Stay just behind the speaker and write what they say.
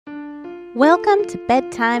Welcome to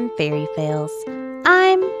Bedtime FairyFails.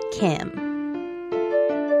 I'm Kim.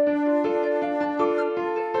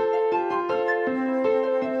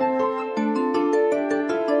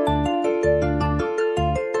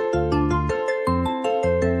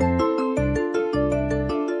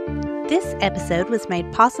 This episode was made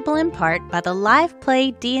possible in part by the live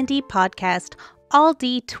play D&D podcast All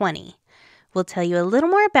D20. We'll tell you a little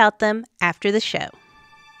more about them after the show.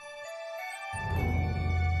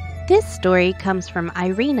 This story comes from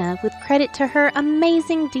Irina with credit to her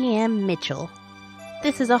amazing DM, Mitchell.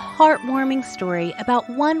 This is a heartwarming story about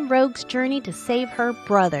one rogue's journey to save her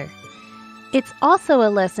brother. It's also a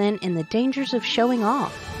lesson in the dangers of showing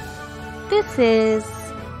off. This is...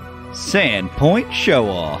 Sandpoint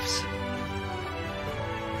Show-offs.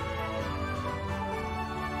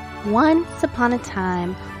 Once upon a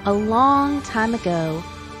time, a long time ago,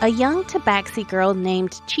 a young tabaxi girl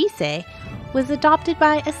named Chise was adopted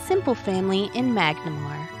by a simple family in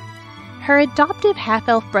Magnamar. Her adoptive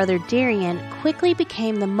half-elf brother Darian quickly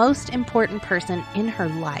became the most important person in her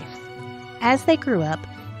life. As they grew up,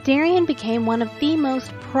 Darian became one of the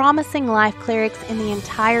most promising life clerics in the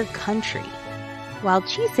entire country, while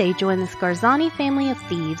Chise joined the Scarzani family of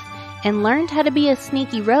thieves and learned how to be a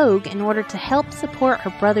sneaky rogue in order to help support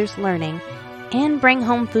her brother's learning and bring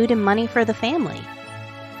home food and money for the family.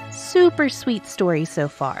 Super sweet story so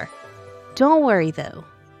far. Don't worry though,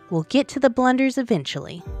 we'll get to the blunders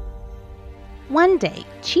eventually. One day,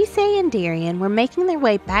 Chise and Darian were making their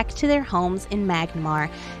way back to their homes in Magnamar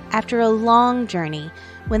after a long journey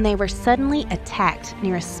when they were suddenly attacked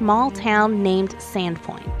near a small town named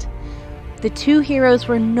Sandpoint. The two heroes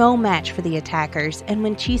were no match for the attackers, and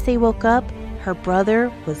when Chise woke up, her brother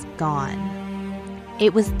was gone.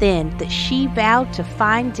 It was then that she vowed to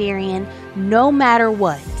find Darian no matter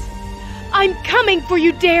what. I'm coming for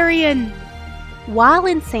you, Darian! While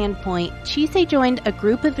in Sandpoint, Chise joined a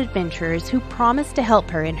group of adventurers who promised to help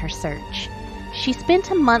her in her search. She spent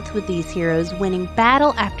a month with these heroes, winning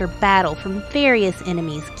battle after battle from various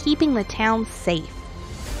enemies, keeping the town safe.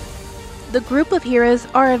 The group of heroes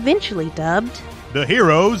are eventually dubbed the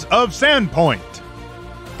Heroes of Sandpoint.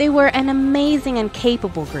 They were an amazing and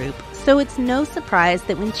capable group, so it's no surprise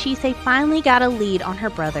that when Chise finally got a lead on her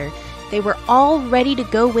brother, they were all ready to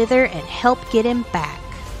go with her and help get him back.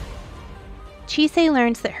 Chise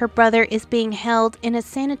learns that her brother is being held in a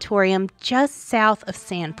sanatorium just south of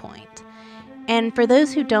Sandpoint. And for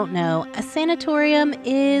those who don't know, a sanatorium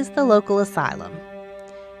is the local asylum.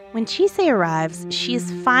 When Chise arrives, she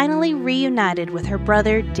is finally reunited with her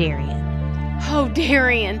brother, Darian. Oh,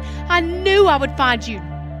 Darian, I knew I would find you.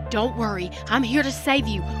 Don't worry, I'm here to save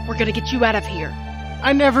you. We're gonna get you out of here.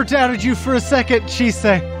 I never doubted you for a second,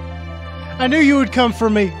 Chise. I knew you would come for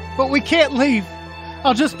me, but we can't leave.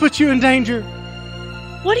 I'll just put you in danger.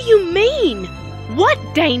 What do you mean? What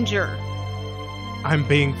danger? I'm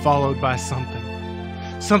being followed by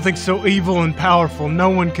something. Something so evil and powerful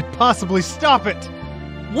no one could possibly stop it.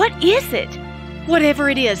 What is it? Whatever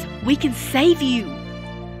it is, we can save you.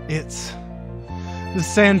 It's the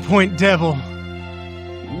Sandpoint Devil.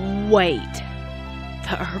 Wait,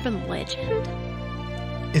 the urban legend?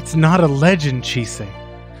 It's not a legend, Chise.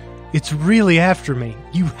 It's really after me.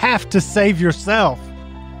 You have to save yourself.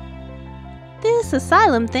 This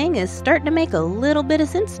asylum thing is starting to make a little bit of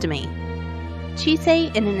sense to me.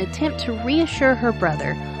 Chise, in an attempt to reassure her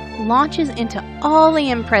brother, launches into all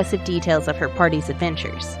the impressive details of her party's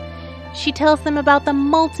adventures. She tells them about the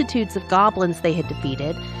multitudes of goblins they had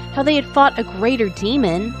defeated, how they had fought a greater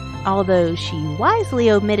demon, although she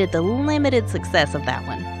wisely omitted the limited success of that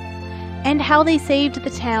one, and how they saved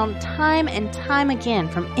the town time and time again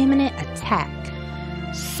from imminent attack.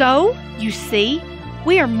 So, you see,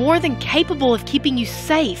 we are more than capable of keeping you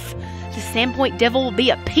safe. The Sandpoint Devil will be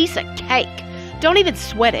a piece of cake. Don't even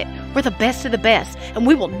sweat it. We're the best of the best, and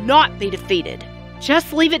we will not be defeated.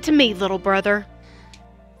 Just leave it to me, little brother.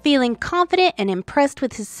 Feeling confident and impressed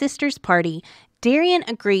with his sister's party, Darian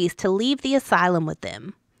agrees to leave the asylum with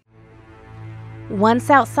them. Once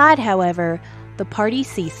outside, however, the party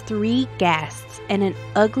sees 3 ghasts and an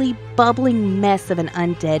ugly, bubbling mess of an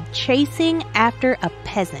undead chasing after a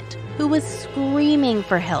peasant who was screaming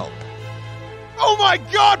for help. Oh my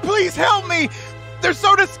god, please help me! They're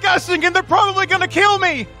so disgusting and they're probably gonna kill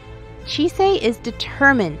me! Chise is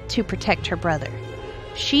determined to protect her brother.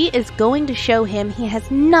 She is going to show him he has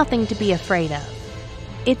nothing to be afraid of.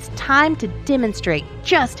 It's time to demonstrate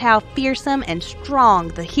just how fearsome and strong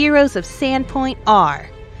the heroes of Sandpoint are.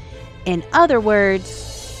 In other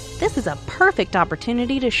words, this is a perfect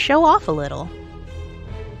opportunity to show off a little.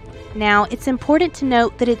 Now, it's important to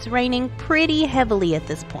note that it's raining pretty heavily at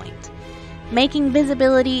this point. making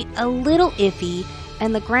visibility a little iffy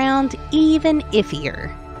and the ground even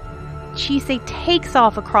iffier. Chise takes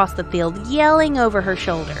off across the field, yelling over her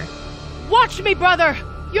shoulder. Watch me, brother!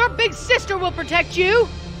 Your big sister will protect you!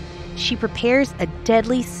 She prepares a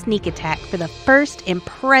deadly sneak attack for the first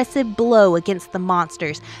impressive blow against the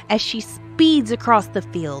monsters as she speeds across the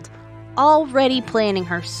field, already planning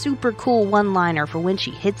her super cool one-liner for when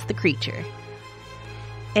she hits the creature.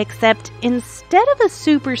 Except instead of a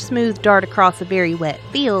super smooth dart across a very wet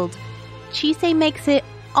field, Chise makes it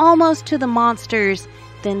almost to the monsters,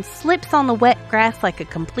 then slips on the wet grass like a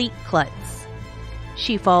complete klutz.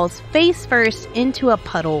 She falls face first into a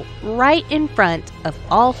puddle right in front of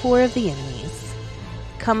all 4 of the enemies,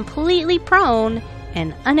 completely prone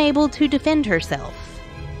and unable to defend herself.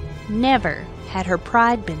 Never had her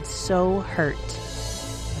pride been so hurt.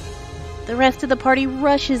 The rest of the party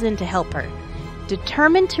rushes in to help her.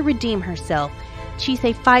 Determined to redeem herself,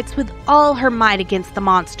 Chise fights with all her might against the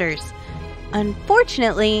monsters.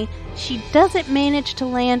 Unfortunately, she doesn't manage to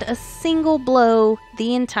land a single blow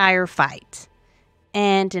the entire fight.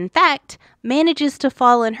 And in fact, manages to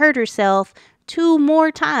fall and hurt herself 2 more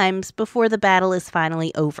times before the battle is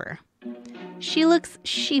finally over. She looks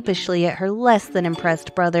sheepishly at her less than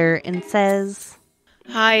impressed brother and says,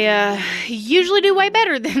 I usually do way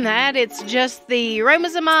better than that. It's just the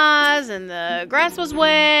aromas of eyes and the grass was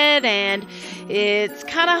wet and it's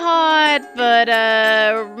kind of hot, but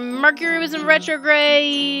Mercury was in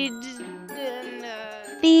retrograde.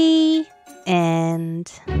 The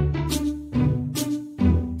end.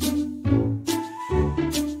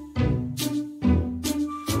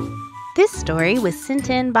 This story was sent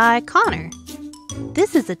in by Connor.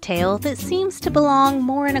 This is a tale that seems to belong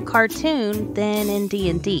more in a cartoon than in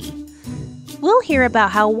D&D. We'll hear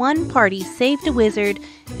about how one party saved a wizard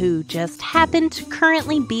who just happened to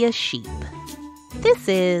currently be a sheep. This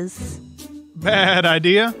is... Bad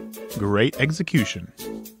idea, great execution.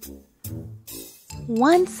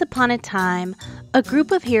 Once upon a time, a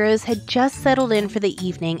group of heroes had just settled in for the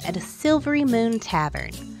evening at a Silvery Moon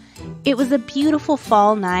Tavern. It was a beautiful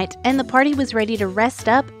fall night, and the party was ready to rest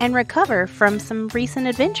up and recover from some recent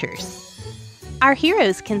adventures. Our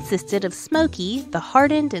heroes consisted of Smokey, the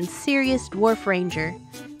hardened and serious dwarf ranger,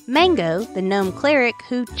 Mango, the gnome cleric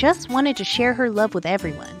who just wanted to share her love with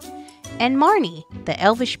everyone, and Marnie, the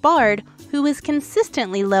elvish bard who was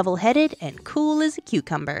consistently level-headed and cool as a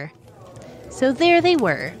cucumber. So there they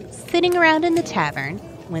were, sitting around in the tavern,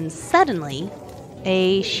 when suddenly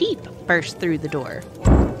a sheep burst through the door.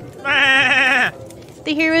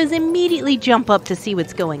 The heroes immediately jump up to see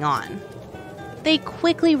what's going on. They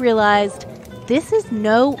quickly realized this is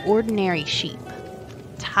no ordinary sheep.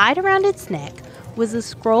 Tied around its neck was a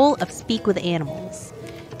scroll of Speak with Animals.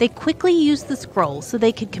 They quickly used the scroll so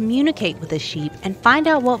they could communicate with the sheep and find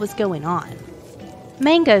out what was going on.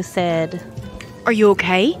 Mango said, Are you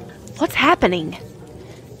okay? What's happening?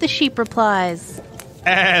 The sheep replies,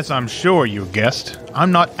 As I'm sure you guessed,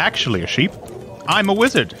 I'm not actually a sheep. I'm a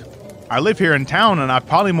wizard. I live here in town and I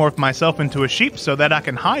polymorphed myself into a sheep so that I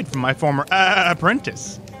can hide from my former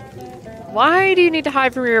apprentice. Why do you need to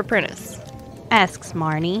hide from your apprentice? asks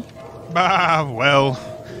Marnie. Well,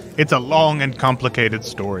 it's a long and complicated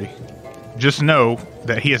story. Just know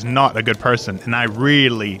that he is not a good person and I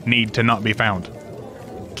really need to not be found.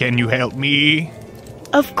 Can you help me?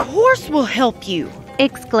 Of course we'll help you,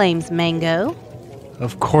 exclaims Mango.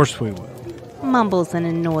 Of course we will. Mumbles an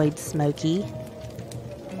annoyed Smokey.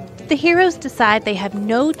 The heroes decide they have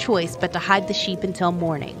no choice but to hide the sheep until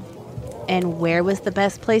morning. And where was the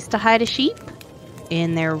best place to hide a sheep?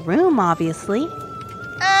 In their room, obviously.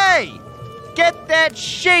 Hey! Get that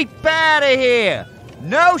sheep out of here!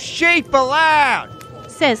 No sheep allowed!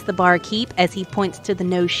 Says the barkeep as he points to the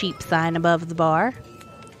no sheep sign above the bar.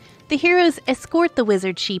 The heroes escort the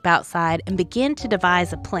wizard sheep outside and begin to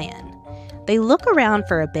devise a plan. They look around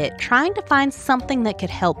for a bit, trying to find something that could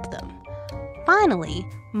help them. Finally,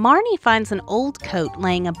 Marnie finds an old coat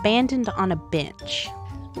laying abandoned on a bench.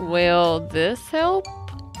 Will this help?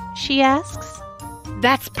 She asks.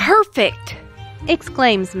 That's perfect,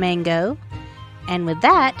 exclaims Mango. And with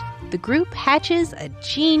that, the group hatches a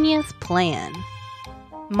genius plan.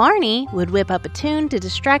 Marnie would whip up a tune to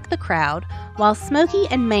distract the crowd, while Smokey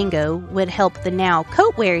and Mango would help the now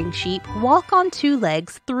coat-wearing sheep walk on 2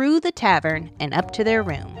 legs through the tavern and up to their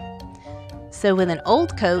room. So with an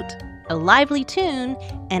old coat, a lively tune,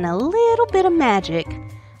 and a little bit of magic,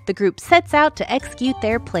 the group sets out to execute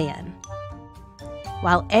their plan.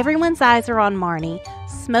 While everyone's eyes are on Marnie,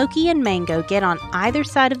 Smokey and Mango get on either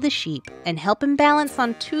side of the sheep and help him balance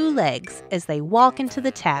on 2 legs as they walk into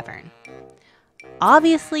the tavern.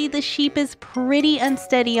 obviously the sheep is pretty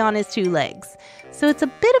unsteady on his two legs, so it's a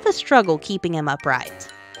bit of a struggle keeping him upright,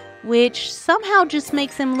 which somehow just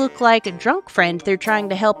makes him look like a drunk friend they're trying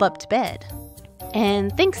to help up to bed.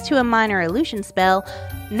 And thanks to a minor illusion spell,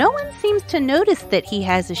 no one seems to notice that he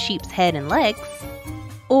has a sheep's head and legs,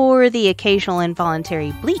 or the occasional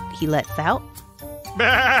involuntary bleat he lets out.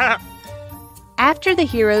 After the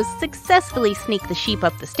heroes successfully sneak the sheep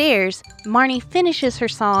up the stairs, Marnie finishes her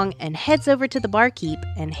song and heads over to the barkeep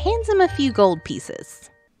and hands him a few gold pieces.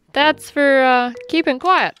 That's for keeping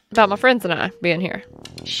quiet about my friends and I being here.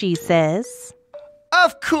 She says,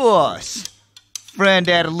 Of course. Friend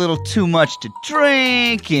had a little too much to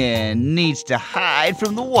drink and needs to hide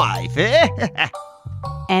from the wife, eh?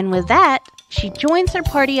 and with that, she joins her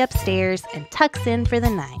party upstairs and tucks in for the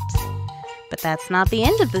night. But that's not the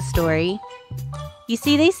end of the story. You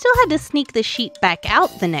see, they still had to sneak the sheep back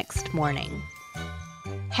out the next morning.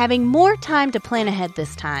 Having more time to plan ahead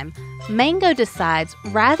this time, Mango decides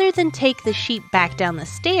rather than take the sheep back down the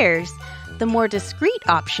stairs, the more discreet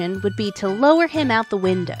option would be to lower him out the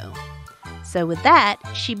window. So with that,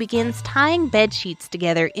 she begins tying bed sheets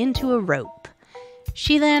together into a rope.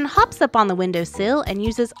 She then hops up on the windowsill and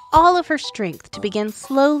uses all of her strength to begin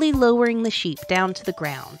slowly lowering the sheep down to the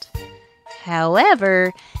ground.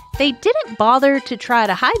 However, they didn't bother to try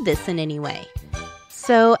to hide this in any way.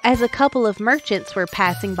 So as a couple of merchants were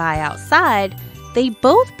passing by outside, they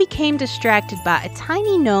both became distracted by a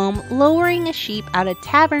tiny gnome lowering a sheep out a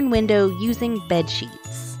tavern window using bed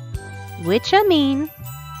sheets. Which, I mean,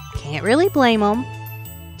 can't really blame them.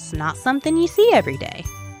 It's not something you see every day.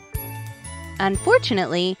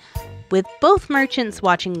 Unfortunately, with both merchants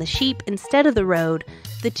watching the sheep instead of the road,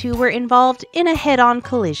 the two were involved in a head-on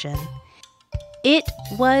collision. It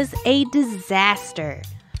was a disaster.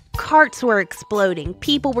 Carts were exploding,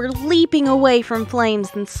 people were leaping away from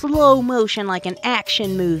flames in slow motion like an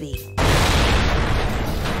action movie.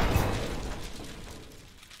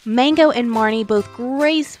 Mango and Marnie both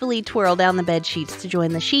gracefully twirl down the bed sheets to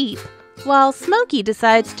join the sheep, while Smokey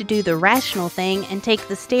decides to do the rational thing and take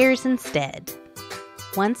the stairs instead.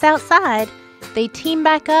 Once outside, they team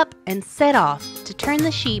back up and set off to turn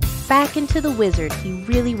the sheep back into the wizard he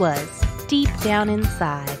really was, deep down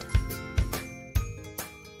inside.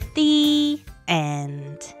 The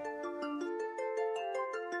end.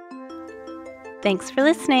 Thanks for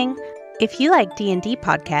listening. If you like D&D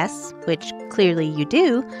podcasts, which clearly you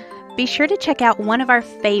do, be sure to check out one of our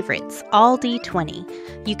favorites, All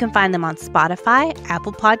D20. You can find them on Spotify,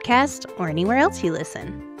 Apple Podcasts, or anywhere else you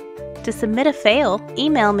listen. To submit a fail,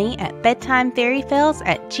 email me at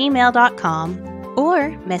bedtimefairyfails@gmail.com or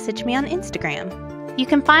message me on Instagram. You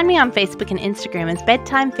can find me on Facebook and Instagram as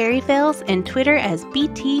Bedtime FairyFails and Twitter as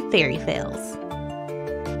BT FairyFails.